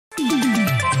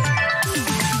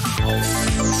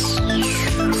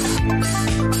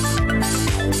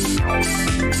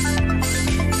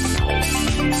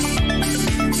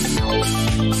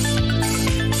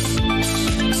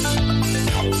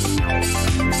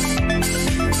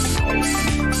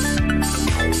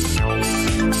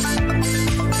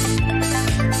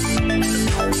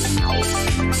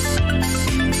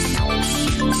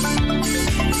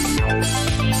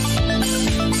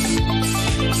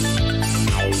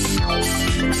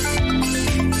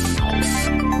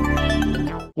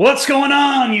What's going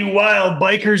on, you wild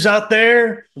bikers out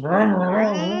there?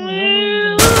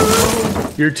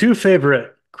 Your two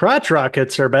favorite crotch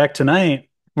rockets are back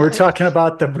tonight. We're talking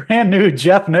about the brand new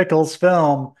Jeff Nichols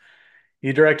film.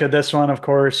 He directed this one, of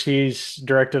course. He's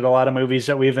directed a lot of movies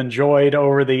that we've enjoyed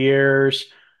over the years.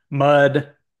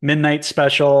 Mud, Midnight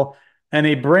Special, and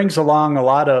he brings along a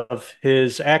lot of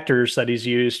his actors that he's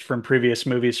used from previous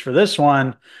movies for this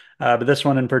one. But this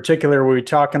one in particular, we're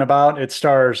talking about, it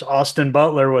stars Austin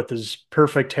Butler with his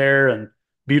perfect hair and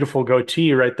beautiful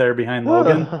goatee right there behind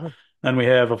Logan. Then we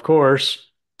have, of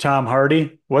course, Tom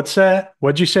Hardy. What's that?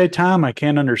 What'd you say, Tom? I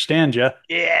can't understand you. And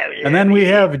Yeah, then we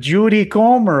yeah. have Jodie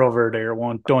Comer over there,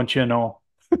 don't you know?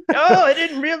 Oh, I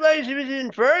didn't realize he was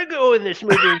in Fargo in this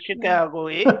movie in Chicago,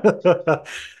 eh?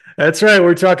 That's right.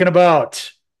 We're talking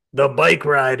about the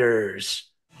Bikeriders.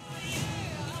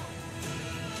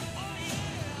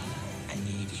 I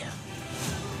need you.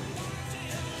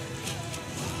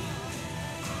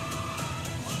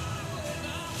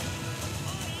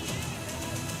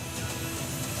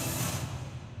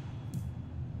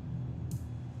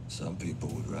 Some people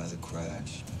would rather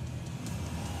crash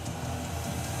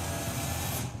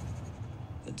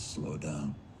than slow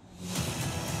down.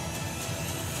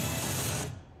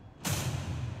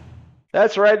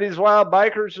 That's right. These wild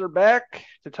bikers are back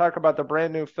to talk about the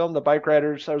brand new film, The Bike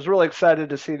Riders. I was really excited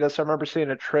to see this. I remember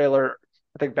seeing a trailer,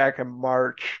 I think back in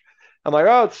March. I'm like,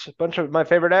 oh, it's a bunch of my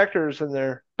favorite actors and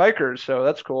they're bikers, so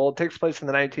that's cool. It takes place in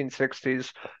the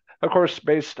 1960s, of course,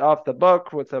 based off the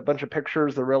book with a bunch of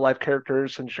pictures, the real life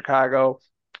characters in Chicago,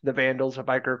 the Vandals, a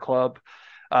biker club.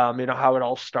 How it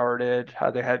all started, how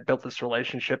they had built this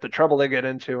relationship, the trouble they get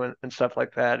into, and stuff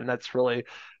like that. And that's really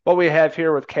what we have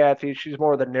here with Kathy. She's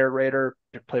more the narrator,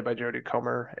 played by Jodie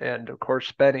Comer, and of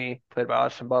course Benny, played by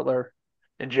Austin Butler,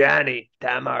 and Johnny,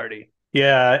 Tom Hardy.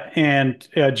 Yeah, and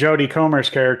Jodie Comer's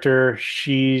character,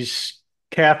 she's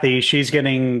Kathy. She's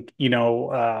getting,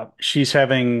 she's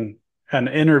having an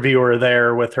interviewer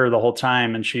there with her the whole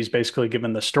time, and she's basically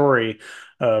given the story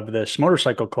of this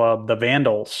motorcycle club, the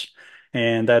Vandals.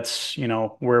 And that's,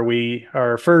 where we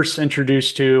are first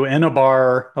introduced to in a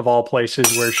bar of all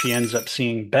places where she ends up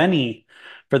seeing Benny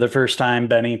for the first time.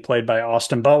 Benny, played by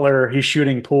Austin Butler, he's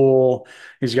shooting pool.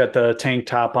 He's got the tank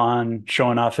top on,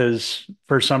 showing off his,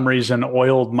 for some reason,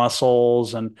 oiled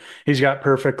muscles, and he's got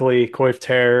perfectly coiffed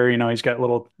hair. He's got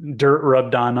little dirt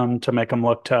rubbed on him to make him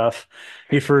look tough.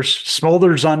 He first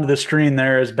smolders onto the screen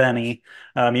there as Benny.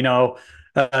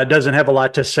 Doesn't have a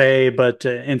lot to say, but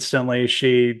instantly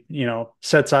she,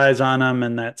 sets eyes on him,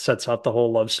 and that sets out the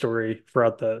whole love story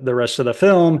throughout the rest of the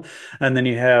film. And then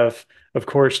you have, of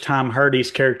course, Tom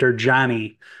Hardy's character,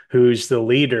 Johnny, who's the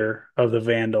leader of the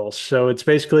Vandals. So it's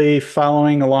basically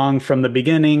following along from the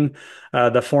beginning,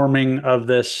 the forming of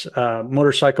this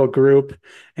motorcycle group,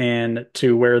 and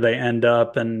to where they end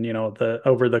up, and the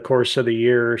over the course of the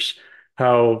years,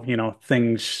 how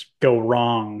things go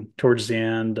wrong towards the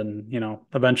end, and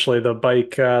eventually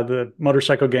the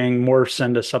motorcycle gang morphs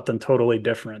into something totally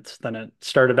different than it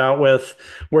started out with,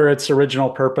 where its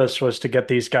original purpose was to get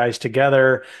these guys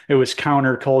together. It was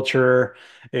counterculture.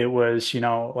 It was,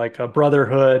 like a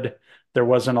brotherhood. There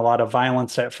wasn't a lot of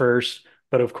violence at first,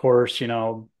 but of course,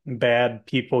 bad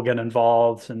people get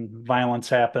involved and violence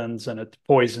happens, and it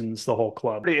poisons the whole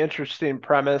club. Pretty interesting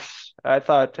premise. I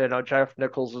thought, Jeff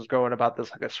Nichols was going about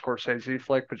this like a Scorsese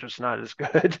flick, but just not as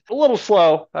good. A little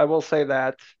slow, I will say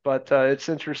that, but it's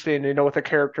interesting, with the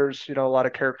characters, a lot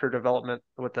of character development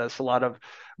with this, a lot of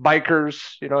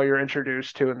bikers, you're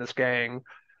introduced to in this gang.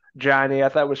 Johnny, I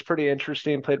thought was pretty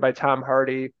interesting, played by Tom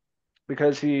Hardy,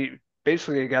 because he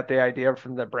basically got the idea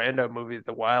from the Brando movie,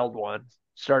 The Wild One.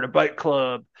 Start a bike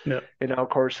club, Yeah. of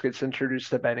course, gets introduced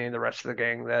to Benny and the rest of the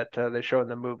gang that they show in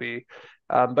the movie.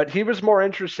 But he was more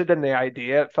interested in the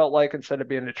idea, it felt like, instead of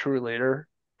being a true leader,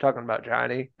 talking about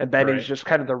Johnny. And Benny's Right. just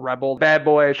kind of the rebel, bad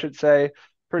boy, I should say.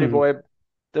 Pretty Mhm. boy,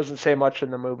 doesn't say much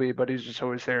in the movie, but he's just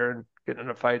always there and getting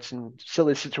into fights and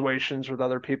silly situations with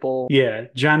other people. Yeah,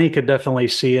 Johnny could definitely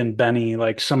see in Benny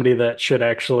like somebody that should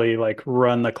actually like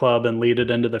run the club and lead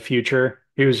it into the future.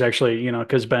 He was actually,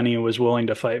 because Benny was willing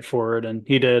to fight for it, and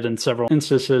he did in several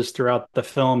instances throughout the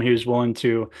film. He was willing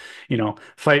to,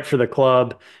 fight for the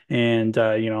club, and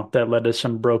that led to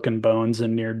some broken bones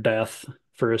and near death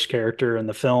for his character in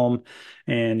the film.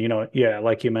 And yeah,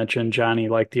 like you mentioned, Johnny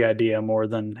liked the idea more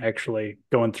than actually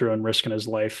going through and risking his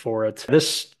life for it.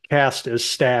 This cast is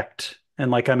stacked,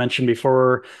 and like I mentioned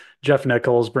before, Jeff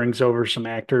Nichols brings over some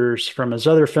actors from his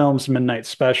other films, Midnight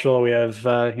Special. We have,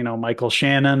 Michael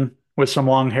Shannon, with some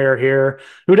long hair here,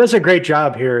 who does a great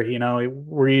job here.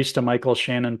 We're used to Michael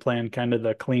Shannon playing kind of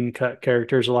the clean cut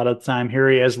characters a lot of the time. Here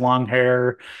he has long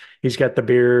hair. He's got the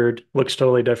beard, looks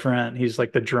totally different. He's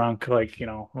like the drunk, like,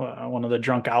 one of the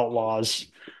drunk outlaws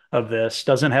of this.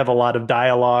 Doesn't have a lot of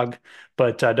dialogue,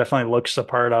 but definitely looks the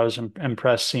part. I was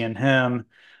impressed seeing him.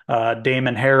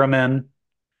 Damon Harriman,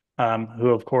 who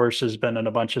of course has been in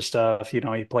a bunch of stuff. He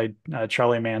played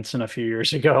Charlie Manson a few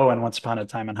years ago and Once Upon a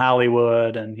Time in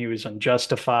Hollywood, and he was in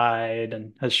Justified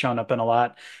and has shown up in a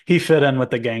lot. He fit in with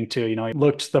the gang too. He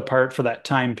looked the part for that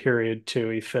time period too.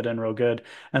 He fit in real good.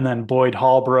 And then Boyd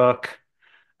Holbrook.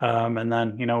 And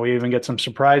then, we even get some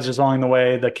surprises along the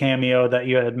way. The cameo that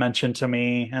you had mentioned to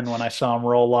me, and when I saw him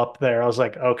roll up there, I was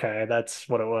like, okay, that's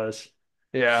what it was.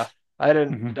 Yeah. I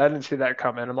didn't Hmm. I didn't see that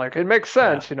coming. I'm like, it makes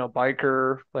Yeah, sense,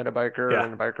 biker, playing a biker yeah,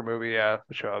 in a biker movie, yeah,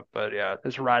 show up. But yeah,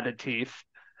 his rotted teeth.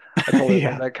 I totally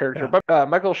love yeah, that character. yeah. But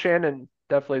Michael Shannon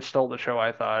definitely stole the show,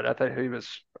 I thought. I thought he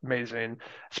was amazing,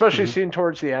 especially Hmm. seen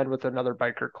towards the end with another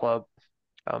biker club,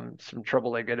 some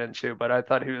trouble they get into. But I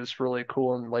thought he was really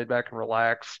cool and laid back and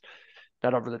relaxed,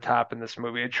 not over the top in this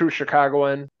movie. A true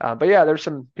Chicagoan. But yeah, there's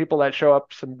some people that show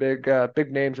up, some big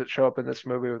names that show up in this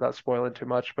movie without spoiling too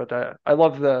much. But I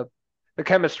love the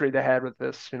chemistry they had with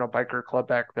this, biker club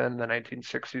back then, the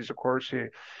 1960s. Of course, he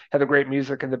had the great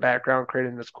music in the background,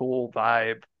 creating this cool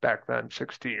vibe back then,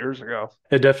 60 years ago.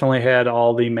 It definitely had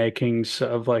all the makings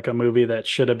of like a movie that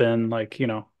should have been like,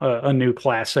 a new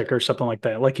classic or something like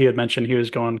that. Like you had mentioned, he was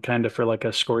going kind of for like a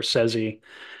Scorsese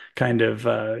kind of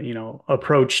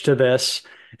approach to this.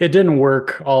 It didn't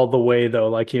work all the way though,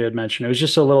 like you had mentioned. It was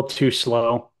just a little too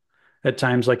slow at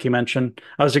times, like you mentioned.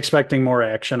 I was expecting more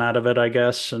action out of it, I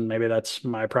guess, and maybe that's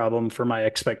my problem for my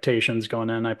expectations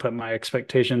going in. I put my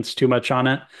expectations too much on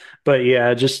it. But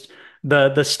yeah, just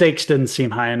the stakes didn't seem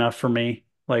high enough for me.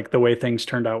 Like the way things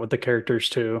turned out with the characters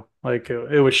too. Like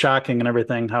it was shocking and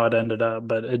everything how it ended up,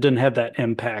 but it didn't have that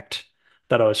impact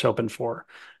that I was hoping for.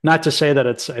 Not to say that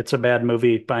it's a bad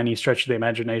movie by any stretch of the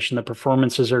imagination. The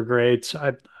performances are great.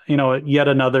 Yet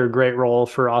another great role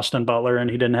for Austin Butler,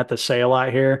 and he didn't have to say a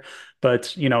lot here,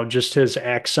 but just his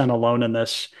accent alone in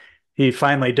this, he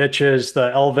finally ditches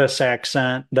the Elvis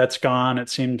accent. That's gone. It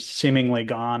seems seemingly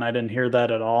gone. I didn't hear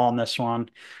that at all in this one.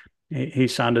 He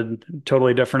sounded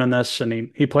totally different in this,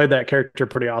 and he played that character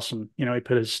pretty awesome. He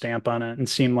put his stamp on it and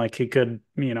seemed like he could,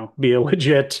 be a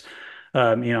legit,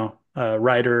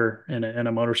 rider in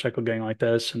a motorcycle gang like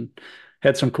this, and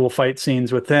had some cool fight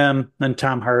scenes with him. And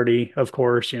Tom Hardy, of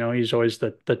course, he's always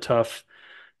the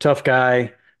tough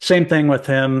guy. Same thing with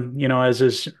him, as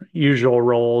his usual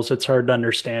roles. It's hard to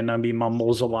understand him. He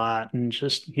mumbles a lot, and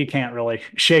just he can't really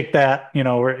shake that,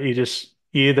 where you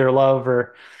either love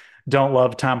or don't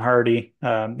love Tom Hardy.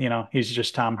 He's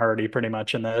just Tom Hardy pretty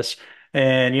much in this.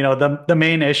 And the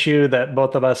main issue that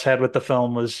both of us had with the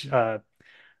film was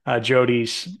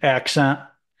Jodie's accent.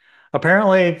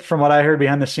 Apparently, from what I heard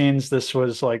behind the scenes, this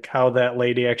was like how that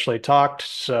lady actually talked.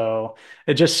 So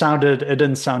it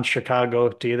didn't sound Chicago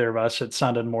to either of us. It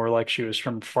sounded more like she was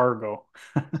from Fargo.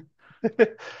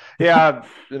 Yeah,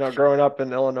 growing up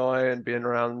in Illinois and being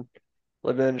around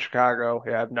living in Chicago,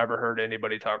 yeah, I've never heard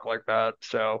anybody talk like that.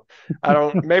 So I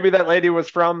don't, maybe that lady was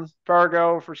from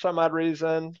Fargo for some odd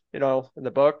reason, in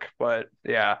the book, but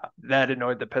yeah, that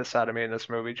annoyed the piss out of me in this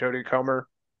movie. Jodie Comer,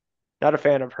 not a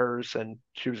fan of hers, and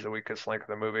she was the weakest link of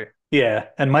the movie. Yeah,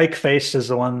 and Mike Face is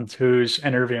the one who's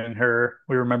interviewing her.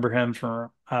 We remember him from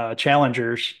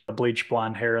Challengers, the bleach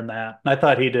blonde hair and that. And I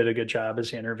thought he did a good job as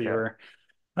the Yeah. interviewer.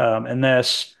 In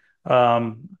this,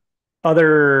 um,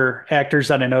 other actors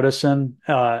that I noticed in,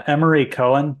 Emery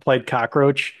Cohen played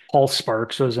Cockroach. Paul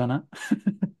Sparks was in it.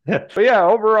 Yeah. But yeah,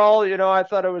 overall, I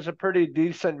thought it was a pretty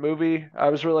decent movie. I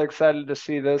was really excited to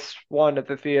see this one at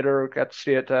the theater. Got to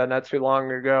see it not too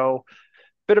long ago.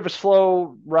 Bit of a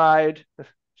slow ride,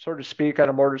 so to speak, on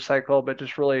a motorcycle, but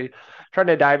just really trying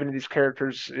to dive into these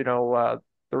characters, the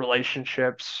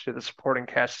relationships, the supporting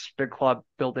cast, big club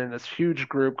building this huge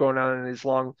group going on in these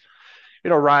long,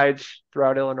 rides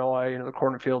throughout Illinois, the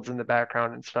cornfields in the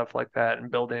background and stuff like that, and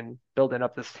building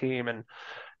up this team and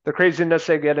the craziness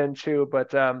they get into.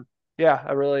 But yeah,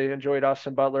 I really enjoyed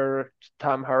Austin Butler,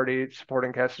 Tom Hardy,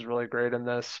 supporting cast is really great in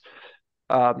this.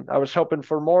 I was hoping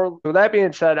for more. With that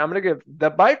being said, I'm going to give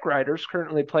the Bikeriders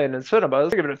currently playing in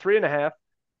cinemas. Give it a 3.5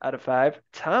 out of 5.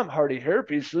 Tom Hardy hair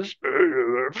pieces.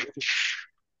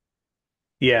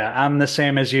 Yeah, I'm the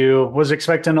same as you. Was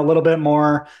expecting a little bit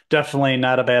more. Definitely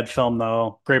not a bad film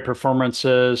though. Great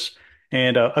performances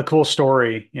and a cool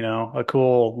story, a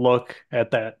cool look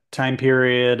at that time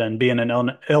period and being in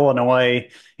Illinois,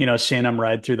 seeing them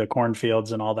ride through the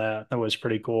cornfields and all that. That was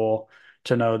pretty cool.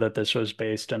 to know that this was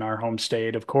based in our home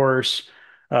state, of course.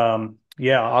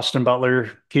 Yeah, Austin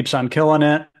Butler keeps on killing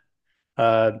it.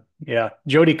 Yeah,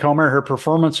 Jodie Comer, her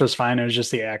performance was fine. It was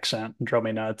just the accent drove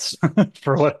me nuts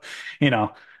for what, you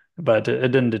know, but it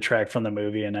didn't detract from the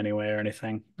movie in any way or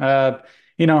anything. It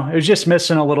was just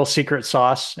missing a little secret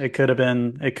sauce. It could have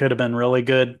been really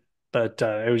good, but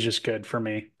it was just good for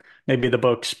me. Maybe the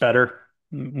book's better.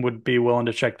 Would be willing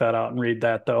to check that out and read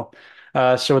that though.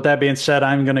 So with that being said,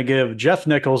 I'm going to give Jeff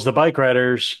Nichols, The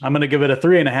Bikeriders, I'm going to give it a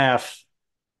 3.5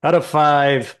 out of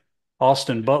 5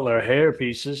 Austin Butler hair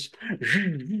pieces.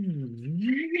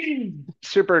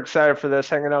 Super excited for this,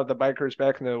 hanging out with the bikers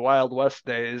back in the Wild West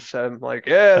days. I'm like,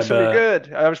 yeah, I this will be bet.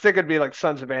 good. I was thinking it'd be like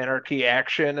Sons of Anarchy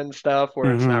action and stuff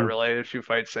where it's not Hmm. really a few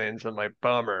fight scenes. I'm like,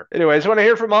 bummer. Anyways, I want to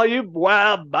hear from all you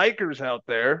wild bikers out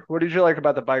there. What did you like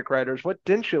about the Bike Riders? What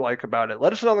didn't you like about it?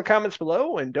 Let us know in the comments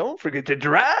below, and don't forget to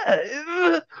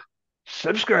drive.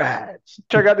 Subscribe.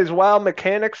 Check out these wild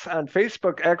mechanics on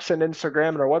Facebook, X, and Instagram,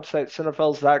 and our website,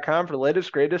 Cinephellas.com, for the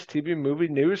latest, greatest TV movie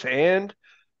news and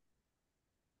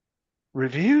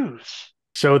reviews.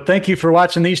 So thank you for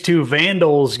watching these two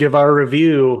Vandals give our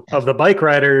review of the Bike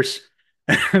Riders.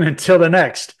 And until the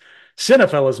next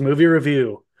Cinephellas movie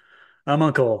review, I'm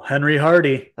Uncle Henry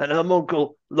Hardy. And I'm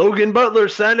Uncle Logan Butler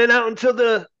signing out until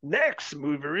the next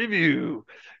movie review.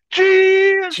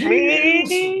 Cheers, Cheers.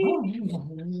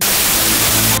 me!